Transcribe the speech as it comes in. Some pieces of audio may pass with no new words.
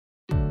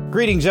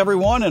Greetings,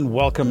 everyone, and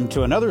welcome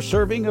to another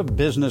serving of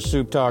Business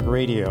Soup Talk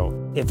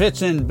Radio. If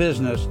it's in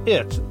business,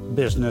 it's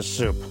Business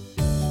Soup.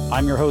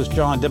 I'm your host,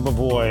 John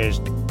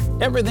Debevoise.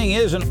 Everything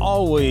isn't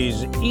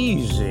always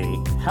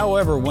easy.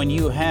 However, when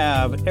you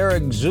have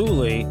Eric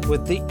Zuley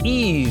with the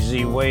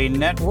Easy Way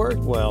Network,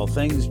 well,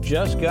 things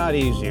just got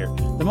easier.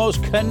 The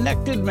most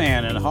connected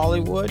man in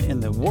Hollywood, in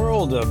the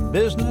world of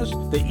business,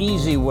 the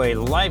Easy Way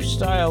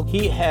lifestyle,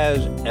 he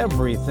has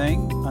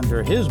everything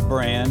under his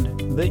brand,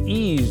 The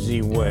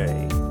Easy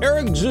Way.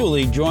 Eric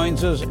Zuley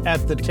joins us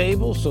at the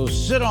table, so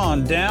sit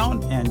on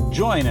down and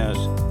join us.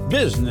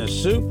 Business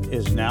Soup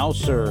is now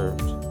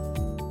served.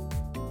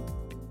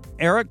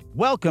 Eric,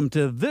 welcome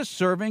to this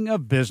serving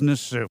of Business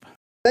Soup.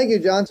 Thank you,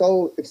 John.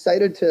 So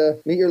excited to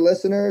meet your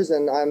listeners,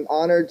 and I'm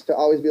honored to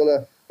always be able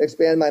to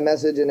expand my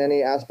message in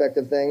any aspect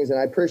of things. And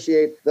I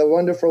appreciate the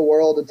wonderful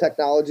world of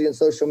technology and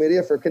social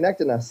media for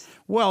connecting us.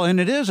 Well,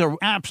 and it is an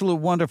absolute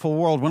wonderful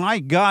world. When I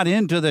got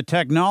into the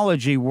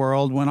technology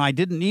world, when I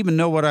didn't even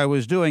know what I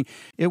was doing,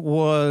 it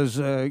was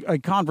a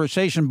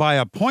conversation by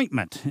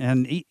appointment.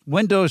 And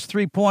Windows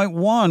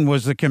 3.1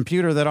 was the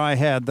computer that I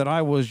had that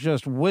I was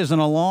just whizzing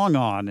along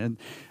on. And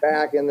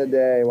back in the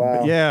day,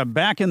 wow. Yeah,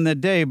 back in the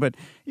day. But,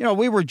 you know,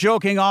 we were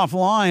joking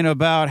offline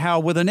about how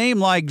with a name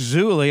like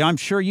Zuley, I'm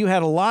sure you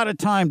had a lot of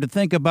time to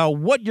think about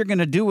what you're going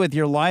to do with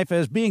your life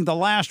as being the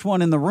last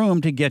one in the room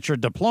to get your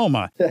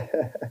diploma.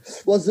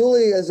 Well,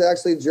 Zuley is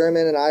actually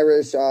German and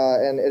Irish,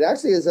 and it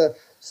actually is a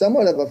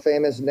somewhat of a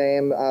famous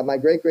name. My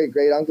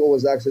great-great-great-uncle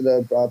was actually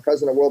the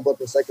president of World Book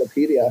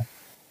Encyclopedia,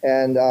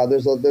 and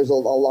there's a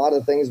lot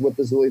of things with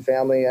the Zuley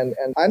family. And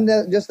I'm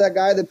just that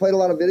guy that played a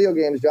lot of video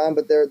games, John,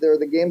 but they're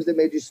the games that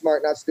made you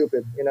smart, not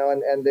stupid, you know,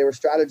 and they were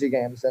strategy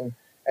games. And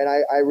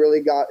I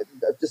really got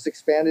just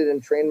expanded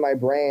and trained my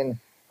brain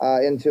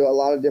into a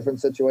lot of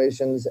different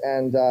situations.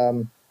 And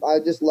I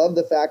just love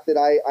the fact that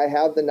I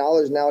have the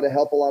knowledge now to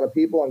help a lot of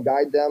people and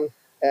guide them.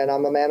 And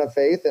I'm a man of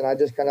faith, and I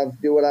just kind of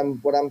do what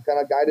I'm kind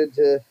of guided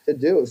to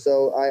do.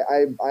 So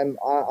I'm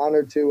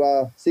honored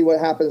to see what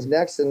happens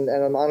next, and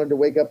I'm honored to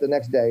wake up the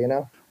next day, you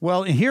know?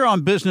 Well, here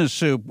on Business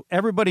Soup,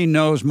 everybody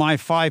knows my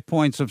 5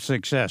 points of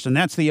success, and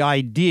that's the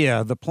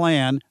idea, the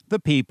plan, the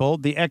people,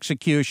 the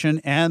execution,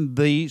 and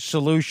the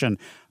solution.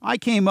 I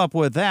came up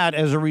with that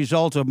as a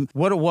result of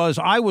what it was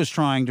I was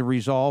trying to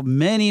resolve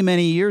many,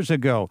 many years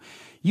ago.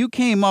 You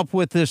came up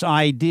with this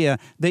idea,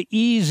 the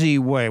Easy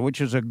Way, which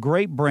is a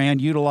great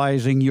brand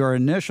utilizing your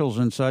initials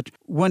and such.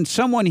 When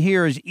someone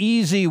hears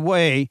Easy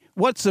Way,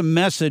 what's the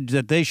message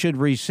that they should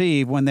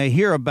receive when they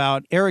hear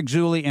about Eric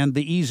Zuley and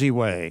the Easy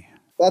Way?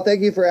 Well,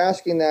 thank you for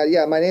asking that.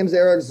 Yeah, my name's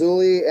Eric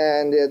Zuley,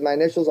 and my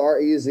initials are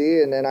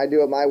Easy, and I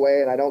do it my way,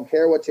 and I don't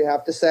care what you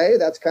have to say.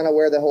 That's kind of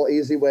where the whole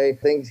Easy Way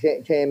thing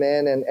came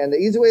in, and the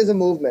Easy Way is a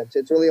movement.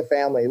 It's really a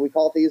family. We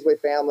call it the Easy Way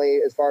family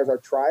as far as our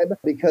tribe,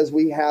 because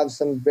we have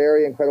some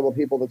very incredible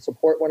people that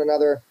support one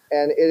another,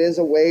 and it is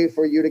a way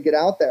for you to get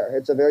out there.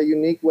 It's a very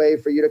unique way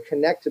for you to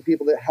connect to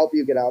people that help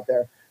you get out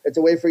there. It's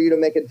a way for you to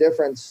make a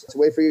difference. It's a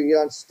way for you to get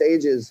on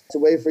stages. It's a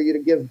way for you to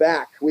give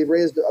back. We've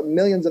raised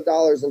millions of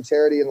dollars in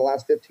charity in the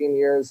last 15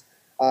 years.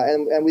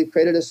 And we've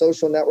created a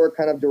social network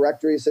kind of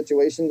directory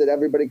situation that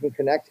everybody can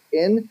connect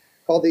in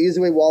called the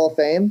Easy Way Wall of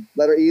Fame,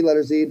 letter E,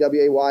 letter Z,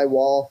 W-A-Y,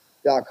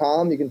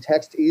 wall.com. You can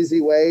text Easy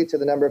Way to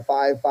the number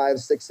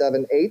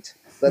 55678.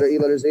 Letter E,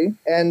 letter Z.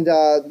 And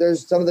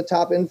there's some of the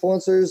top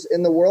influencers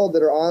in the world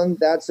that are on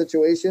that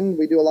situation.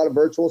 We do a lot of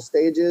virtual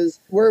stages.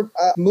 We're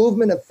a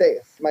movement of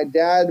faith. My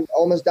dad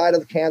almost died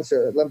of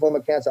cancer,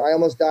 lymphoma cancer. I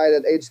almost died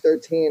at age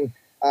 13,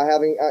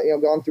 having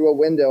gone through a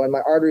window and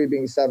my artery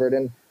being severed.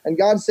 And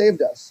God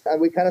saved us. And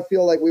we kind of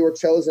feel like we were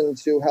chosen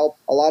to help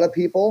a lot of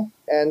people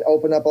and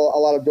open up a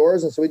lot of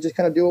doors. And so we just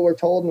kind of do what we're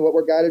told and what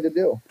we're guided to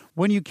do.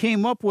 When you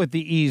came up with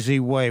the Easy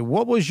Way,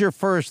 what was your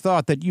first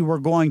thought that you were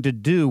going to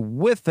do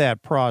with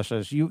that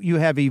process? You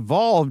have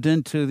evolved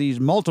into these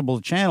multiple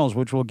channels,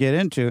 which we'll get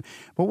into.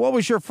 But what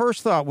was your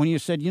first thought when you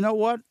said, you know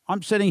what,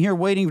 I'm sitting here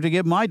waiting to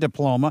get my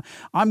diploma.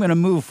 I'm going to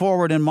move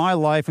forward in my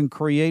life and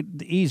create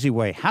the Easy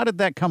Way. How did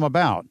that come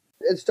about?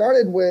 It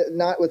started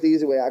not with the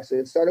Easy Way, actually.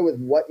 It started with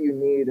what you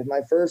need.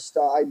 My first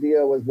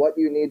idea was what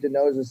you need to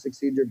know to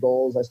succeed your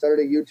goals. I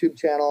started a YouTube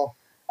channel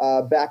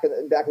back in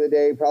the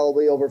day,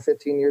 probably over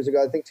 15 years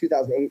ago. I think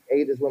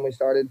 2008 is when we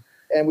started.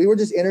 And we were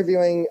just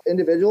interviewing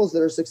individuals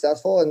that are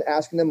successful and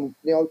asking them,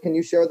 can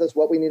you share with us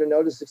what we need to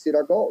know to succeed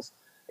our goals?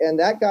 And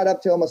that got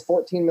up to almost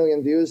 14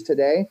 million views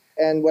today.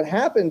 And what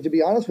happened, to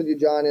be honest with you,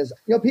 John, is,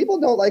 people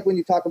don't like when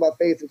you talk about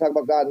faith and talk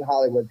about God in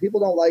Hollywood. People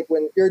don't like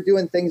when you're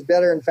doing things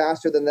better and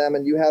faster than them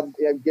and you have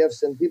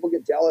gifts, and people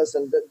get jealous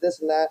and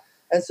this and that.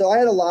 And so I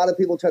had a lot of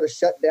people try to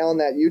shut down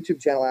that YouTube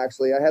channel,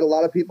 actually. I had a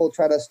lot of people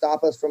try to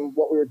stop us from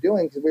what we were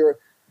doing because we were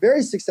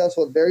very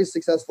successful at very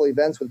successful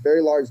events with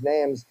very large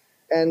names.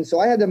 And so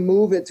I had to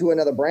move it to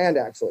another brand,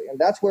 actually. And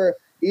that's where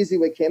Easy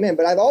Way came in.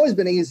 But I've always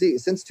been easy.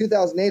 Since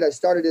 2008, I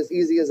started as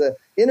easy as an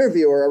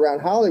interviewer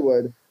around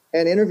Hollywood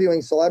and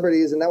interviewing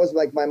celebrities. And that was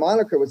like my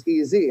moniker was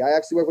Easy. I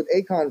actually worked with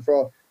Akon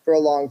for a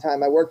long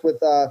time. I worked with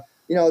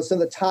some of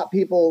the top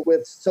people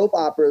with soap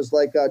operas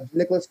like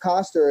Nicholas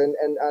Coster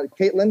and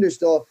Kate Linder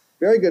still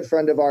very good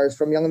friend of ours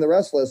from Young and the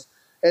Restless.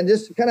 And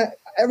just kind of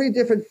every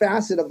different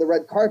facet of the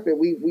red carpet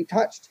we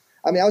touched.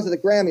 I mean, I was at the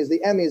Grammys, the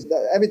Emmys,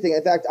 everything.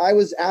 In fact, I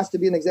was asked to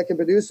be an executive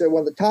producer.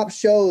 One of the top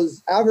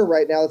shows ever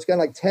right now. It's got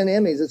like 10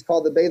 Emmys. It's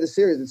called The Bay the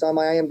Series. It's on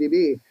my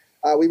IMDb.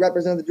 We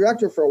represented the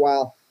director for a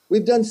while.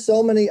 We've done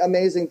so many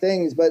amazing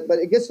things, but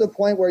it gets to the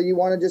point where you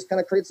want to just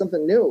kind of create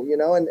something new, you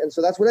know? And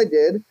so that's what I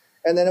did.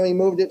 And then we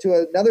moved it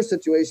to another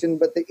situation.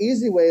 But the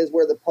easy way is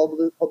where the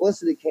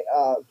publicity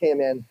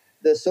came in.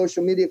 The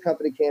social media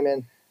company came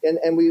in.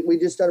 And we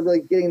just started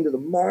really getting into the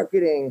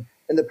marketing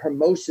and the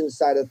promotion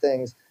side of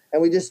things.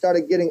 And we just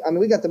started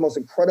we got the most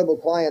incredible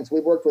clients.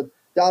 We've worked with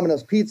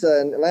Domino's Pizza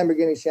and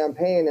Lamborghini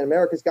Champagne and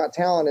America's Got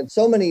Talent and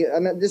so many, I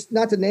mean, just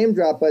not to name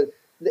drop, but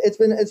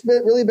it's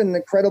really been an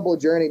incredible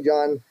journey,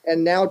 John.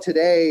 And now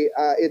today,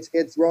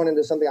 it's grown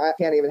into something I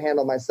can't even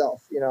handle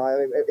myself. You know,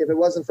 if it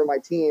wasn't for my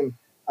team,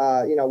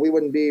 we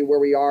wouldn't be where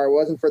we are. It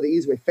wasn't for the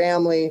Easyway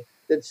family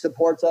that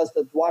supports us,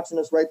 that's watching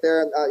us right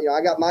there.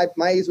 I got my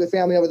Easyway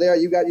family over there.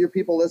 You got your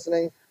people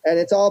listening. And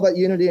it's all about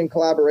unity and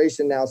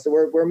collaboration now. So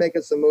we're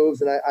making some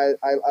moves, and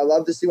I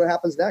love to see what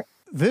happens next.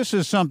 This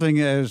is something,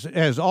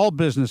 as all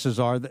businesses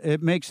are,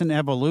 it makes an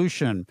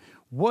evolution.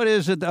 What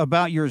is it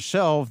about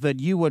yourself that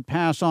you would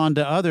pass on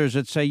to others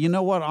that say, you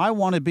know what, I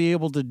want to be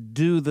able to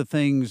do the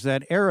things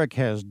that Eric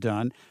has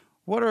done?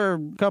 What are a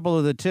couple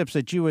of the tips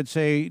that you would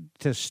say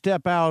to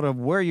step out of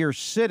where you're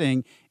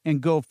sitting and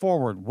go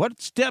forward?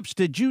 What steps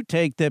did you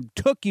take that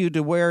took you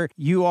to where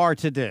you are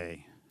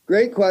today?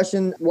 Great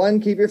question.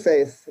 One, keep your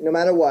faith, no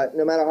matter what,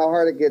 no matter how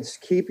hard it gets.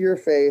 Keep your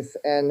faith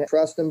and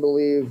trust and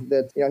believe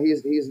that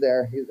he's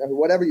there,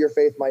 whatever your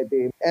faith might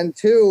be. And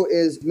two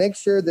is make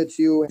sure that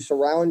you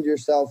surround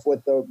yourself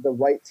with the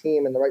right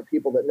team and the right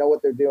people that know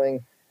what they're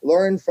doing.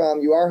 Learn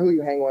from, you are who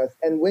you hang with.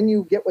 And when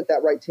you get with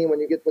that right team, when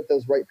you get with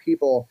those right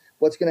people,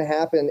 what's going to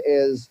happen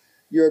is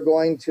you're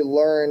going to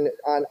learn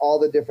on all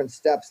the different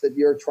steps that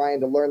you're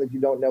trying to learn that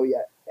you don't know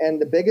yet.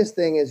 And the biggest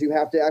thing is you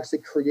have to actually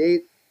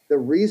create the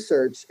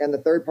research and the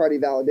third-party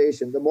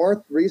validation. The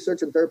more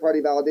research and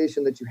third-party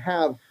validation that you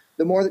have,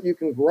 the more that you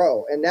can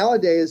grow. And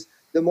nowadays,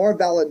 the more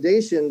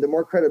validation, the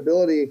more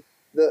credibility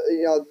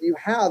you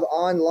have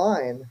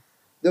online,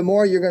 the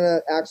more you're going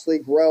to actually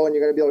grow and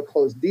you're going to be able to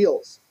close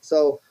deals.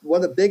 So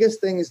one of the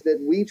biggest things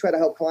that we try to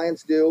help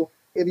clients do,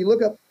 if you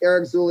look up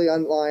Eric Zuley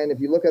online,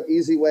 if you look up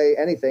Easyway,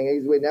 anything,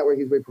 Easyway Network,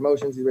 Easyway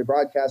Promotions, Easyway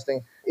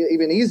Broadcasting,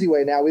 even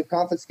Easyway now, we've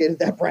confiscated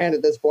that brand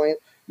at this point.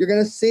 You're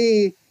going to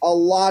see a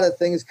lot of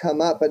things come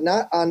up, but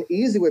not on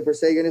Easyway per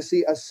se. You're going to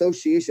see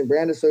association,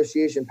 brand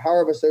association,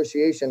 power of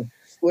association,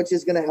 which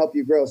is going to help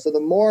you grow. So the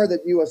more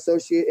that you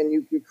associate and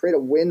you create a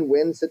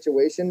win-win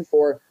situation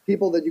for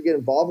people that you get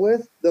involved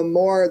with, the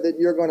more that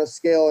you're going to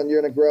scale and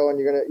you're going to grow and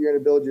you're going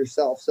to build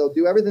yourself. So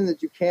do everything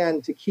that you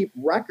can to keep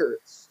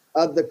records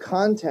of the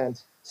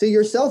content. See,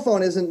 your cell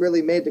phone isn't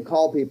really made to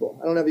call people.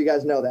 I don't know if you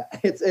guys know that.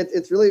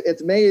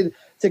 It's made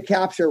to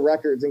capture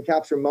records and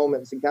capture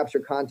moments and capture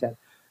content.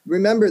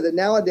 Remember that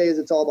nowadays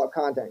it's all about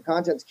content.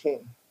 Content's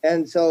king.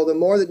 And so the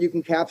more that you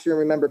can capture and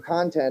remember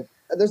content,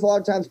 there's a lot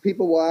of times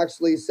people will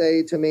actually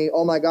say to me,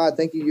 oh my God,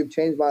 thank you, you've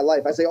changed my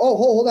life. I say, oh,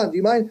 hold on, do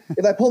you mind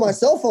if I pull my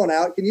cell phone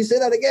out? Can you say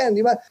that again? Do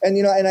you mind?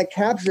 And I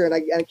capture and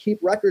I keep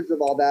records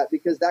of all that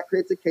because that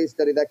creates a case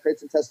study, that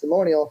creates a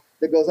testimonial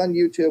that goes on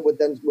YouTube, what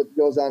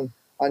goes on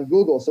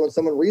Google. So when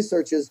someone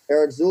researches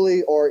Eric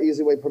Zuley or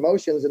Easyway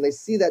Promotions and they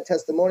see that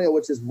testimonial,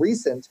 which is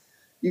recent,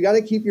 you got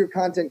to keep your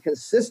content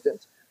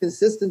consistent.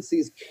 Consistency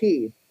is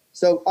key.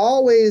 So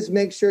always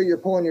make sure you're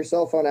pulling your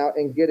cell phone out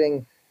and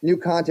getting new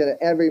content at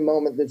every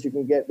moment that you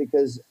can get,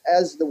 because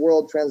as the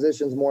world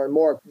transitions more and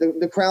more,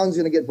 the crown's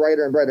going to get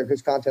brighter and brighter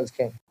because content's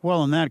king.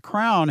 Well, and that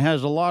crown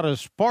has a lot of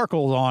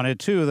sparkles on it,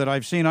 too, that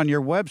I've seen on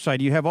your website.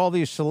 You have all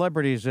these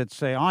celebrities that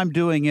say, I'm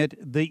doing it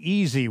the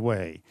easy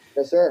way.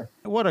 Yes, sir.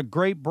 What a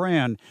great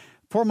brand.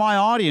 For my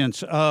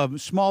audience of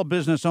small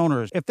business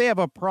owners, if they have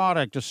a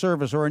product, a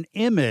service, or an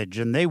image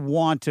and they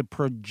want to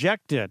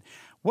project it,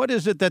 what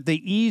is it that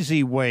the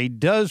Easyway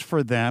does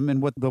for them,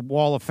 and with the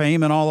Wall of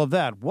Fame and all of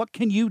that? What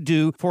can you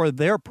do for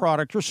their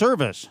product or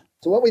service?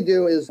 So what we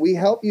do is we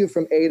help you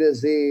from A to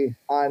Z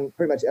on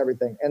pretty much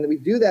everything. And we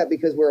do that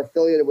because we're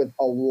affiliated with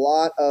a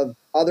lot of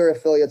other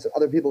affiliates,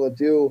 other people that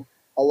do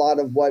a lot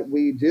of what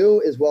we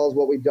do as well as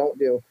what we don't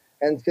do.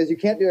 And because you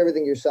can't do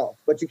everything yourself,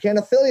 but you can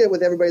affiliate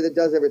with everybody that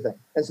does everything.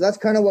 And so that's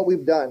kind of what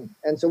we've done.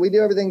 And so we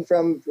do everything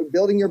from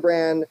building your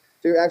brand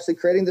to actually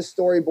creating the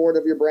storyboard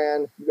of your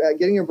brand,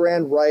 getting your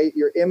brand right,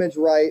 your image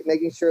right,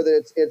 making sure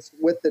that it's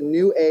with the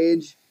new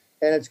age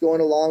and it's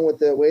going along with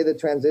the way the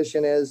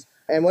transition is.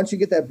 And once you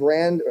get that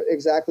brand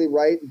exactly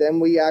right, then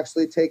we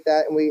actually take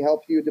that and we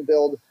help you to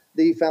build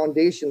the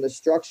foundation, the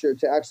structure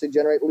to actually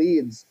generate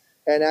leads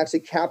and actually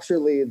capture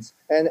leads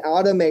and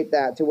automate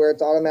that to where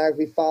it's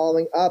automatically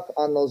following up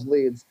on those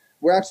leads.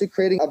 We're actually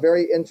creating a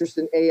very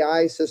interesting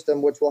AI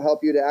system, which will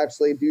help you to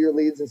actually do your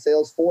leads and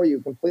sales for you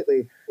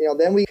completely.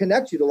 Then we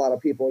connect you to a lot of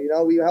people.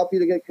 We help you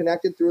to get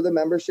connected through the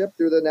membership,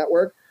 through the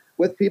network,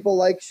 with people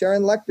like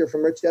Sharon Lechter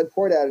from Rich Dad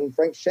Poor Dad, and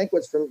Frank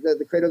Shankwitz from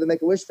the creator of the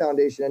Make-A-Wish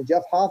Foundation, and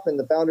Jeff Hoffman,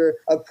 the founder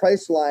of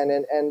Priceline,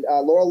 and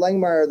Laurel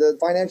Langmeyer, the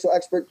financial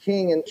expert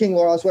king, and King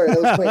Laurel, I swear,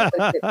 that was Queen.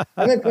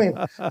 I meant Queen.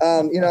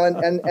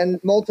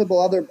 And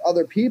multiple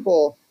other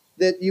people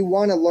that you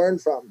want to learn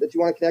from, that you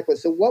want to connect with.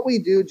 So what we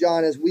do,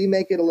 John, is we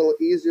make it a little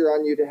easier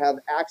on you to have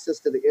access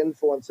to the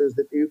influencers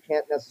that you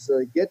can't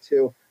necessarily get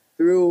to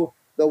through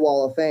the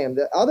Wall of Fame.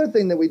 The other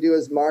thing that we do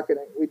is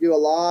marketing. We do a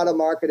lot of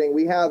marketing.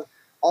 We have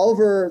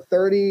over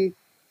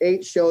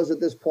 38 shows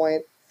at this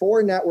point,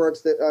 4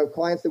 networks that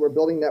clients that we're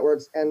building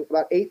networks, and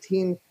about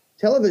 18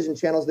 television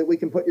channels that we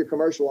can put your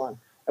commercial on,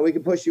 and we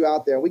can push you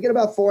out there. We get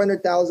about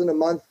 400,000 a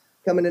month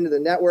coming into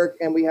the network,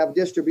 and we have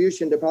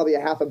distribution to probably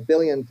 $500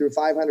 million through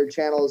 500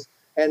 channels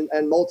and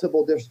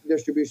multiple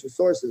distribution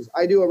sources.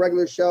 I do a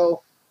regular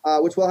show,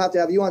 which we'll have to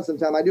have you on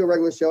sometime. I do a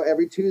regular show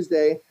every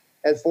Tuesday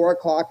at 4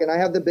 o'clock, and I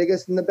have the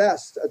biggest and the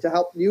best to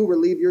help you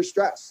relieve your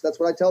stress. That's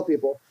what I tell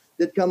people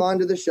that come on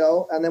to the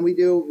show. And then we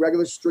do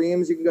regular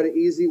streams. You can go to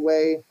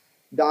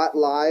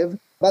easyway.live.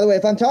 By the way,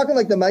 if I'm talking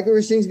like the Micro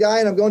Machines guy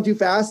and I'm going too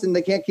fast and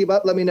they can't keep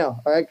up, let me know,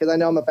 all right? Because I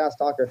know I'm a fast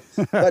talker.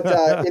 But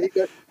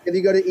if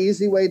you go to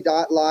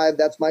easyway.live,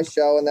 that's my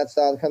show, and that's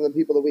kind of the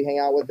people that we hang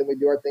out with and we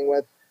do our thing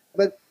with.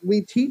 But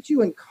we teach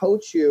you and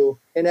coach you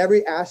in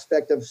every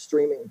aspect of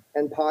streaming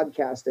and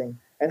podcasting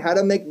and how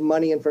to make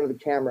money in front of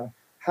the camera,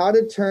 how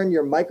to turn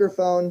your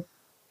microphone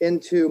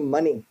into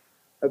money,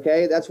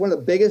 okay? That's one of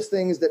the biggest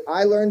things that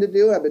I learned to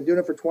do. I've been doing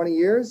it for 20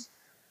 years.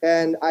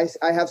 And I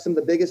have some of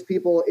the biggest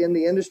people in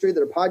the industry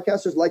that are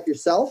podcasters like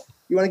yourself.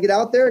 You want to get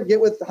out there,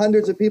 get with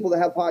hundreds of people that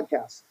have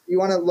podcasts. You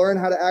want to learn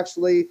how to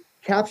actually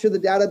capture the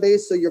database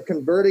so you're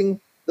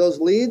converting those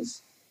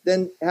leads,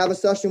 then have a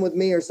session with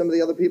me or some of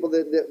the other people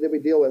that we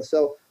deal with.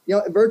 So,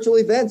 virtual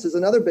events is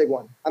another big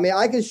one. I mean,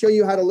 I can show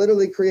you how to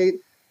literally create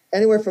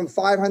anywhere from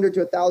 500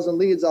 to 1,000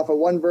 leads off of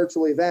one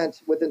virtual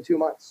event within 2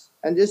 months.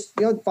 And just,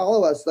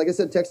 follow us. Like I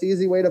said, text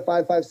Easy Way to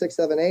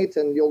 55678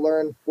 and you'll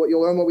learn what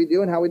we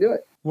do and how we do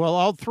it. Well,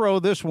 I'll throw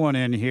this one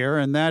in here,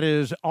 and that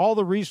is all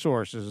the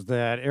resources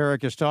that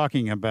Eric is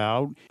talking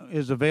about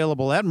is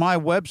available at my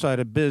website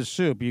at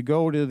BizSoup. You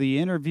go to the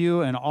interview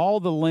and all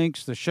the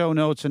links, the show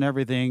notes and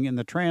everything, and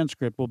the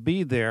transcript will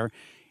be there.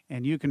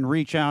 And you can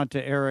reach out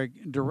to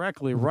Eric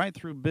directly right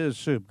through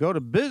BizSoup. Go to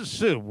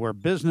BizSoup, where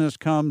business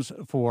comes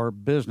for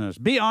business.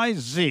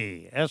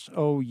 BIZSOUP.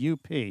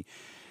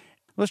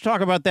 Let's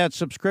talk about that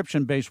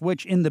subscription base,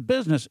 which in the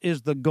business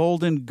is the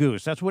golden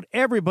goose. That's what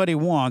everybody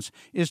wants,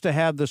 is to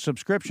have the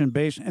subscription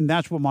base, and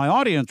that's what my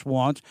audience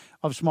wants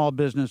of small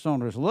business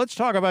owners. Let's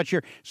talk about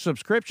your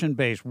subscription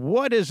base.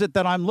 What is it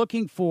that I'm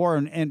looking for,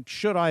 and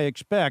should I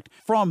expect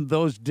from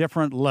those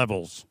different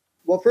levels?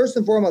 Well, first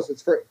and foremost,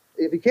 it's free.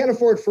 If you can't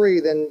afford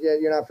free, then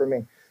you're not for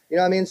me. You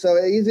know what I mean? So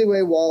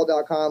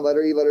easywaywall.com,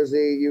 letter E, letter Z,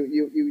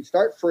 you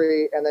start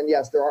free, and then,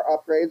 yes, there are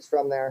upgrades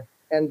from there.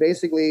 And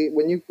basically,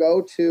 when you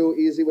go to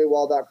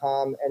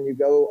easywaywall.com and you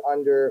go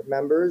under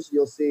members,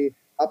 you'll see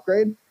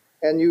upgrade,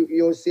 and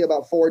you'll see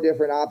about 4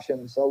 different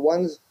options. So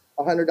one's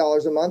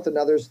 $100 a month,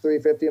 another's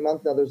 $350 a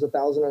month, another's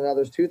 $1,000,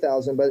 another's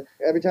 $2,000. But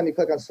every time you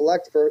click on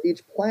select for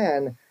each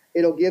plan,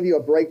 it'll give you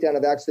a breakdown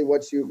of actually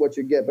what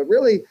you get. But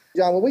really,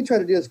 John, what we try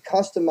to do is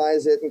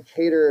customize it and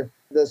cater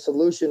the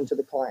solution to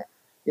the client.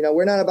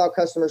 We're not about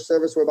customer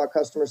service; we're about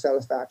customer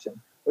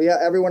satisfaction.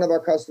 Every one of our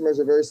customers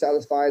are very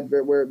satisfied.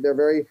 They're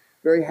very,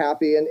 very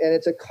happy. And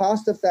it's a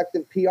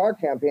cost-effective PR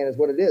campaign is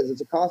what it is.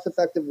 It's a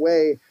cost-effective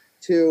way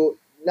to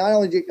not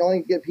only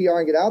get PR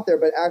and get out there,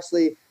 but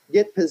actually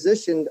get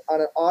positioned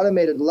on an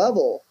automated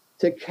level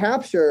to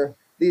capture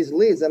these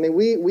leads. I mean,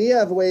 we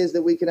have ways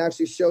that we can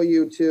actually show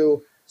you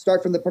to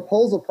start from the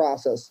proposal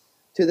process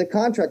to the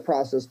contract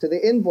process, to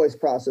the invoice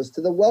process,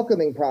 to the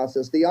welcoming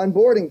process, the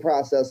onboarding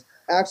process,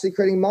 actually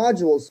creating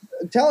modules.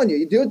 I'm telling you,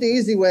 you do it the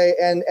easy way,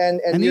 and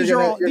these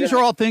are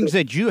all things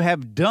that you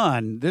have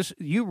done.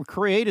 You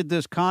created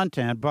this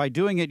content by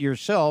doing it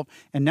yourself,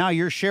 and now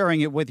you're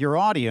sharing it with your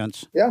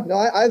audience. Yeah, no,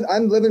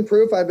 I'm living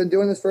proof. I've been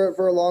doing this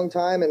for a long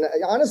time, and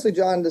honestly,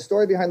 John, the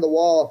story behind the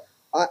wall.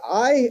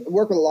 I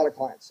work with a lot of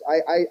clients.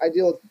 I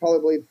deal with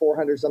probably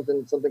 400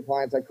 something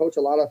clients. I coach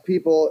a lot of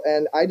people,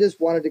 and I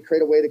just wanted to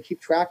create a way to keep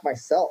track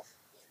myself.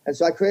 And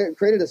so I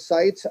created a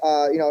site,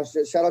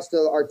 shout outs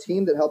to our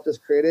team that helped us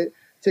create it,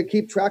 to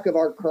keep track of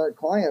our current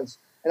clients.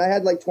 And I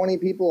had like 20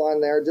 people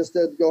on there just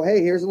to go,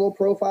 hey, here's a little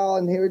profile,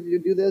 and here you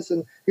do this.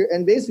 And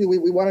basically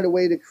we wanted a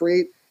way to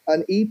create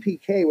an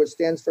EPK, which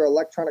stands for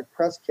Electronic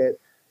Press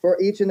Kit,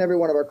 for each and every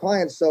one of our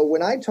clients. So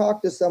when I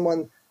talk to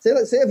someone, say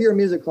if you're a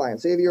music client,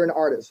 say if you're an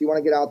artist, you want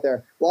to get out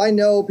there. Well, I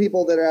know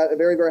people that are at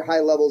very, very high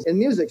levels in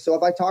music. So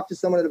if I talk to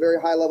someone at a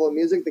very high level of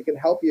music that can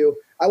help you,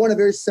 I want a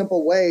very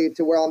simple way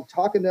to where I'm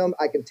talking to them.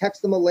 I can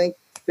text them a link.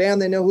 Bam,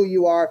 they know who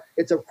you are.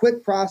 It's a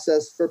quick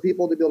process for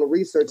people to be able to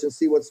research and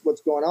see what's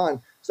going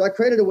on. So I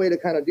created a way to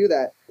kind of do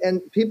that.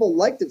 And people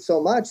liked it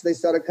so much, they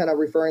started kind of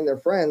referring their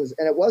friends.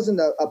 And it wasn't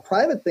a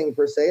private thing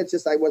per se. It's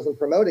just I wasn't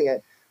promoting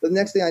it. But the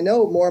next thing I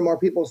know, more and more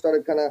people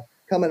started kind of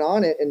coming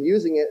on it and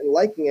using it and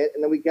liking it.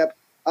 And then we kept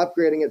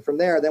upgrading it from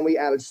there. Then we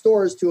added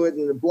stores to it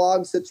and the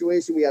blog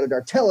situation. We added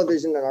our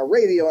television and our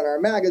radio and our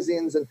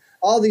magazines and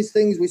all these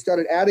things we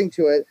started adding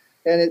to it.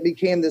 And it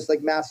became this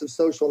like massive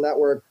social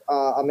network,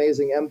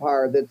 amazing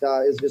empire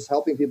that is just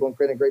helping people and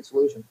creating a great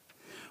solution.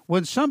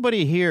 When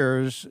somebody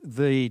hears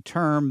the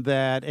term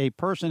that a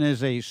person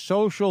is a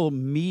social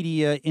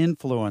media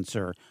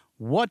influencer,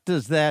 what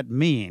does that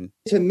mean?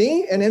 To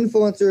me, an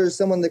influencer is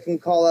someone that can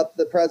call up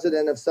the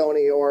president of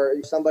Sony or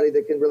somebody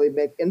that can really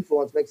make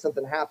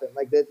something happen.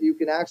 Like that you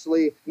can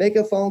actually make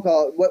a phone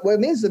call. What it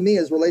means to me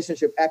is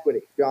relationship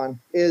equity, John,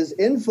 is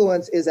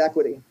influence is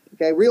equity.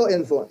 Okay, real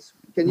influence.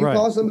 Can you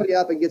call somebody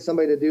up and get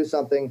somebody to do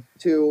something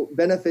to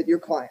benefit your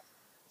client?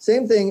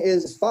 Same thing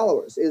is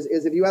followers,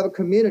 is if you have a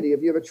community,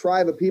 if you have a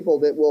tribe of people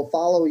that will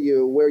follow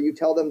you where you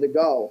tell them to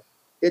go,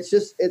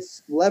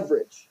 it's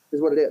leverage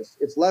is what it is.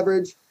 It's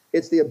leverage.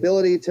 It's the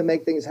ability to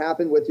make things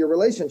happen with your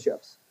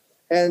relationships.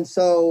 And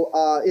so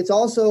it's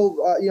also,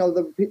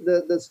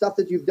 the stuff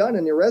that you've done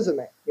in your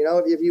resume. You know,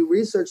 if you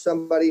research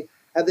somebody,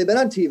 have they been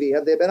on TV?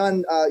 Have they been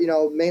on,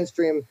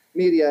 mainstream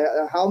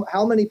media?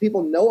 How many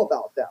people know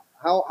about them?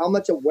 How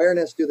much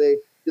awareness do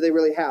they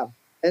really have?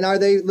 And are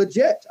they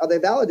legit? Are they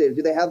validated?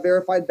 Do they have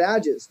verified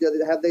badges?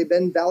 Have they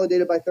been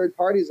validated by third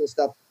parties and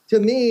stuff? To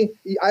me,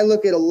 I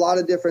look at a lot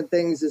of different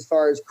things as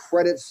far as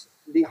credits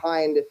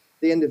behind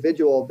the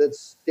individual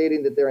that's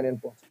stating that they're an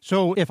influencer.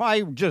 So if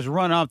I just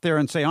run out there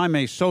and say I'm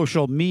a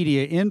social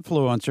media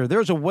influencer,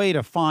 there's a way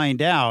to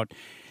find out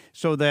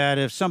so that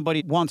if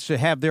somebody wants to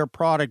have their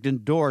product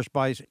endorsed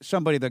by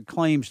somebody that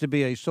claims to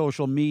be a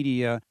social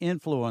media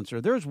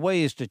influencer, there's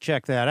ways to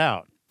check that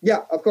out.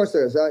 Yeah, of course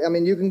there is.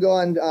 You can go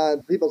on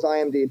people's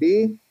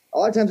IMDb. A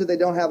lot of times if they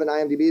don't have an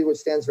IMDb, which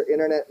stands for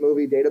Internet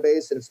Movie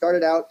Database, and it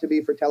started out to be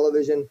for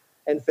television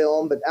and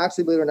film, but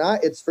actually, believe it or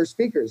not, it's for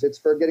speakers. It's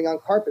for getting on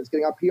carpets,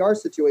 getting on PR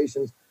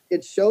situations.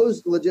 It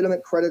shows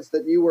legitimate credits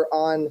that you were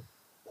on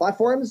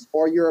platforms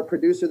or you're a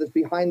producer that's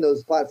behind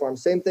those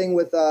platforms. Same thing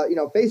with,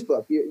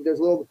 Facebook. There's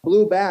a little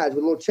blue badge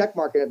with a little check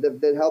mark in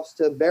it that helps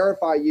to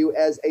verify you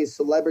as a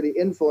celebrity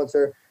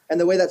influencer. And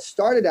the way that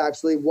started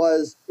actually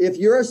was if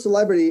you're a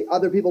celebrity,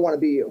 other people want to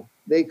be you.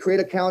 They create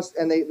accounts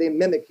and they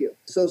mimic you.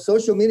 So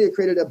social media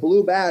created a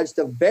blue badge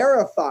to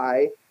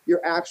verify your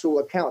actual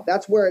account.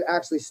 That's where it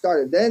actually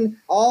started. Then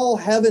all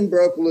heaven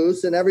broke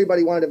loose and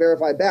everybody wanted a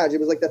verified badge. It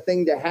was like the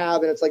thing to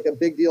have, and it's like a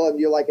big deal. And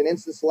you're like an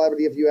instant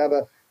celebrity if you have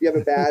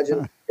a badge.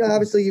 And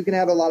obviously you can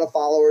have a lot of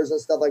followers and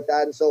stuff like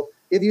that. And so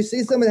if you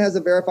see someone that has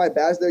a verified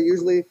badge,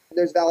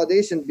 there's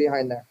validation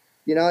behind there.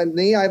 You know, and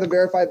me, I have a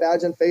verified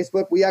badge on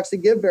Facebook. We actually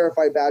give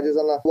verified badges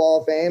on the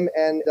Wall of Fame.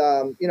 And,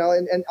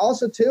 and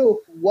also, too,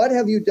 what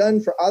have you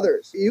done for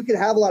others? You could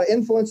have a lot of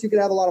influence. You could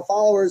have a lot of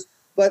followers.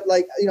 But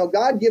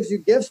God gives you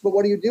gifts, but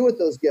what do you do with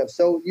those gifts?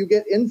 So you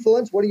get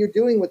influence. What are you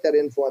doing with that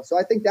influence? So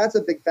I think that's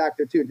a big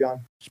factor too, John.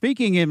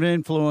 Speaking of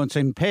influence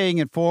and paying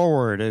it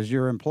forward, as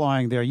you're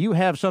implying there, you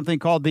have something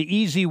called the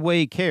Easy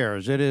Way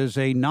Cares. It is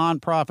a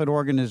nonprofit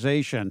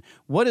organization.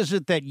 What is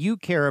it that you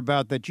care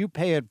about that you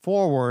pay it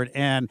forward?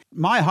 And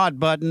my hot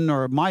button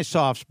or my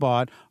soft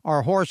spot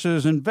are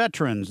horses and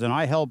veterans, and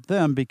I help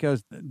them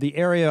because the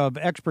area of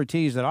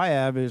expertise that I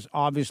have is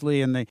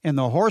obviously in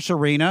the horse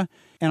arena.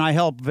 And I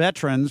help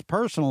veterans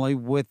personally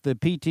with the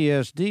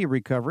PTSD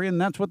recovery, and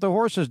that's what the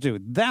horses do.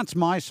 That's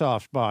my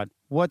soft spot.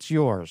 What's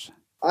yours?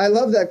 I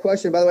love that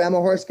question. By the way, I'm a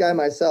horse guy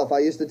myself. I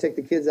used to take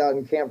the kids out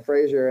in Camp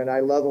Fraser, and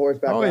I love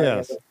horseback riding.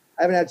 Yes.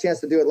 I haven't had a chance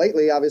to do it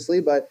lately,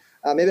 obviously, but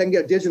maybe I can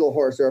get a digital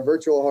horse or a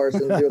virtual horse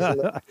and do some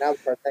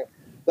NASCAR thing.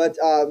 But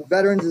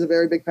veterans is a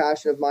very big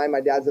passion of mine. My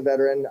dad's a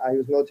veteran. He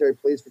was military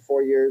police for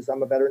 4 years.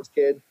 I'm a veteran's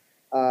kid.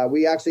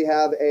 We actually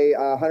have a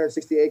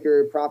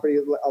 160-acre property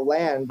of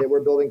land that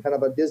we're building kind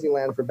of a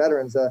Disneyland for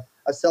veterans, a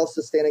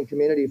self-sustaining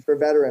community for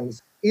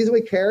veterans. Easy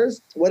Way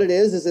Cares, what it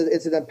is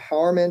it's an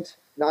empowerment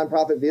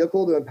nonprofit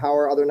vehicle to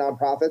empower other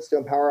nonprofits, to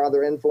empower other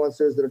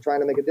influencers that are trying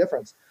to make a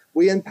difference.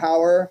 We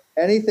empower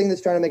anything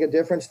that's trying to make a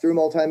difference through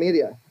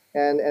multimedia.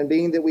 And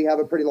being that we have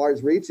a pretty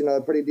large reach and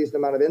a pretty decent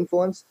amount of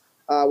influence,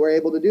 we're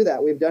able to do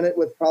that. We've done it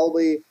with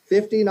probably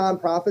 50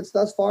 nonprofits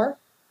thus far.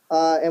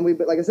 And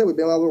like I said, we've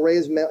been able to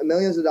raise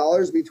millions of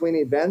dollars between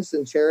events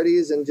and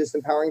charities and just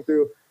empowering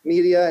through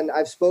media. And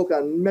I've spoke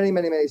on many,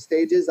 many, many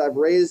stages.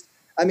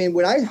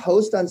 When I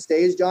host on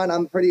stage, John,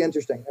 I'm pretty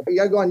interesting. You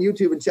got to go on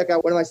YouTube and check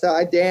out one of my styles.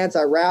 I dance,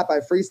 I rap, I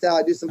freestyle,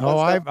 I do some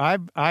fun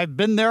stuff. I've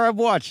been there. I've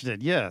watched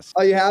it. Yes.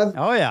 Oh, you have?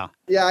 Oh, yeah.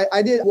 Yeah,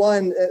 I did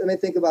one. Let me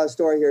think about a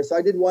story here. So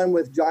I did one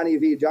with Johnny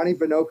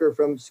Vinokur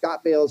from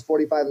Scott Bale's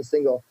 45 and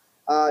Single.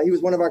 He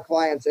was one of our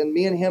clients, and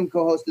me and him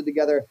co-hosted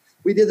together.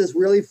 We did this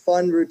really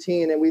fun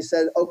routine, and we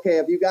said, okay,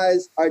 if you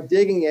guys are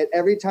digging it,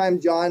 every time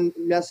John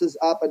messes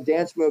up a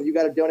dance move, you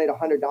got to donate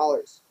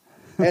 $100.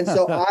 And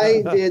so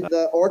I did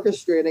the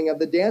orchestrating of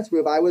the dance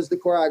move. I was the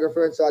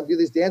choreographer, and so I'd do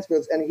these dance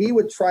moves, and he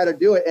would try to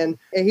do it, and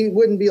he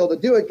wouldn't be able to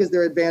do it because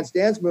they're advanced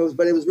dance moves,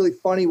 but it was really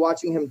funny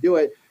watching him do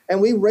it.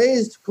 And we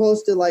raised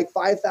close to like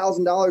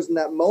 $5,000 in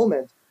that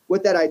moment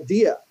with that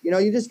idea.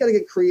 You just got to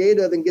get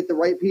creative and get the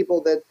right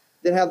people that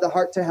have the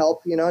heart to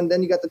help, and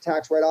then you got the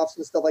tax write-offs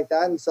and stuff like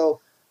that. And so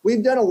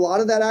we've done a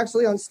lot of that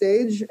actually on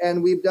stage,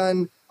 and we've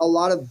done a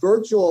lot of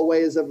virtual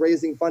ways of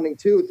raising funding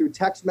too, through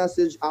text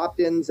message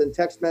opt-ins and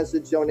text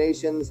message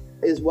donations,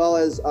 as well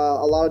as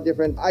a lot of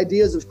different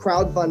ideas of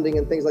crowdfunding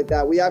and things like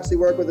that. We actually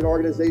work with an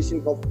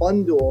organization called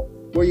FunDuel,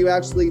 where you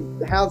actually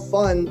have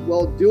fun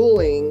while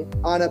dueling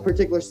on a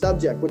particular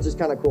subject, which is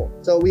kind of cool.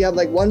 So we have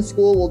like one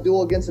school will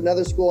duel against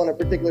another school on a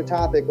particular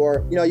topic,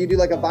 or, you know, you do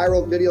like a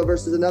viral video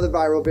versus another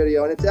viral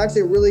video. And it's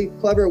actually a really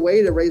clever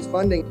way to raise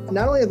funding.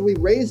 Not only have we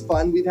raised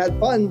fund, we've had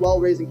fun while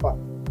raising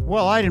fund.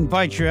 Well, I'd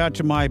invite you out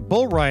to my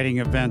bull riding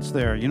events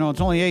there. You know,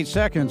 it's only 8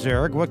 seconds,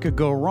 Eric. What could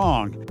go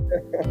wrong?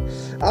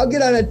 I'll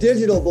get on a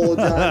digital bull,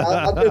 John.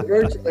 I'll do it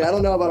virtually. I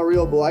don't know about a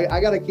real bull.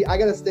 I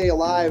gotta stay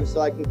alive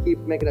so I can keep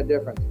making a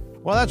difference.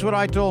 Well, that's what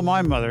I told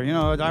my mother. You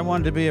know, I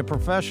wanted to be a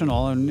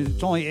professional, and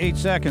it's only 8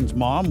 seconds,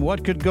 Mom.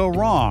 What could go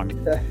wrong?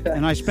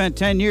 And I spent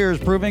 10 years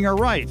proving her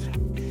right.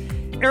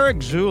 Eric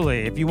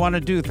Zuley, if you want to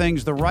do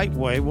things the right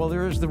way, well,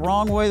 there's the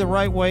wrong way, the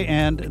right way,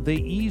 and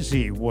the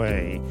easy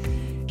way.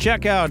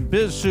 Check out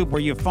BizSoup,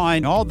 where you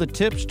find all the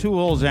tips,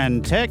 tools,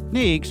 and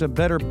techniques of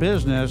better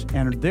business,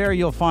 and there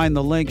you'll find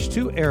the links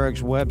to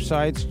Eric's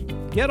websites.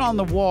 Get on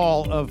the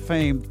wall of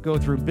fame. Go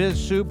through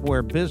BizSoup,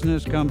 where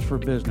business comes for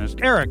business.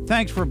 Eric,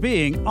 thanks for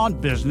being on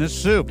Business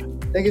Soup.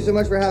 Thank you so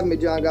much for having me,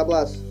 John. God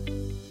bless.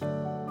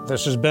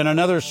 This has been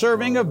another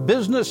serving of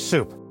Business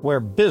Soup, where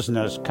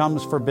business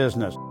comes for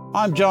business.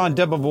 I'm John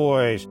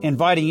Debevoise,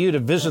 inviting you to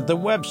visit the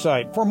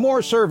website for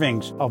more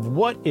servings of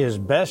what is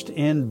best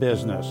in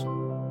business.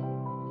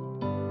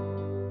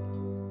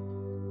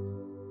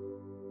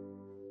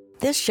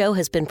 This show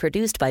has been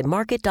produced by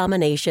Market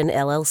Domination,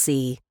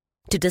 LLC.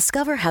 To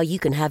discover how you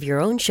can have your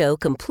own show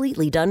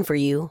completely done for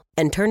you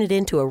and turn it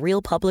into a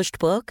real published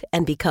book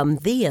and become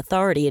the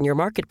authority in your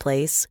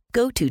marketplace,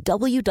 go to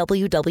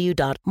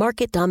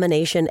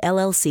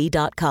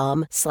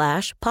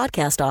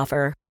www.marketdominationllc.com/podcast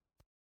offer.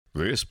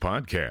 This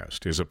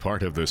podcast is a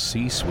part of the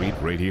C-Suite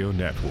Radio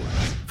Network.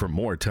 For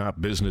more top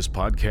business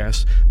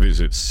podcasts,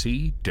 visit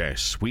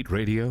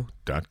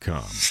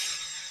c-suiteradio.com.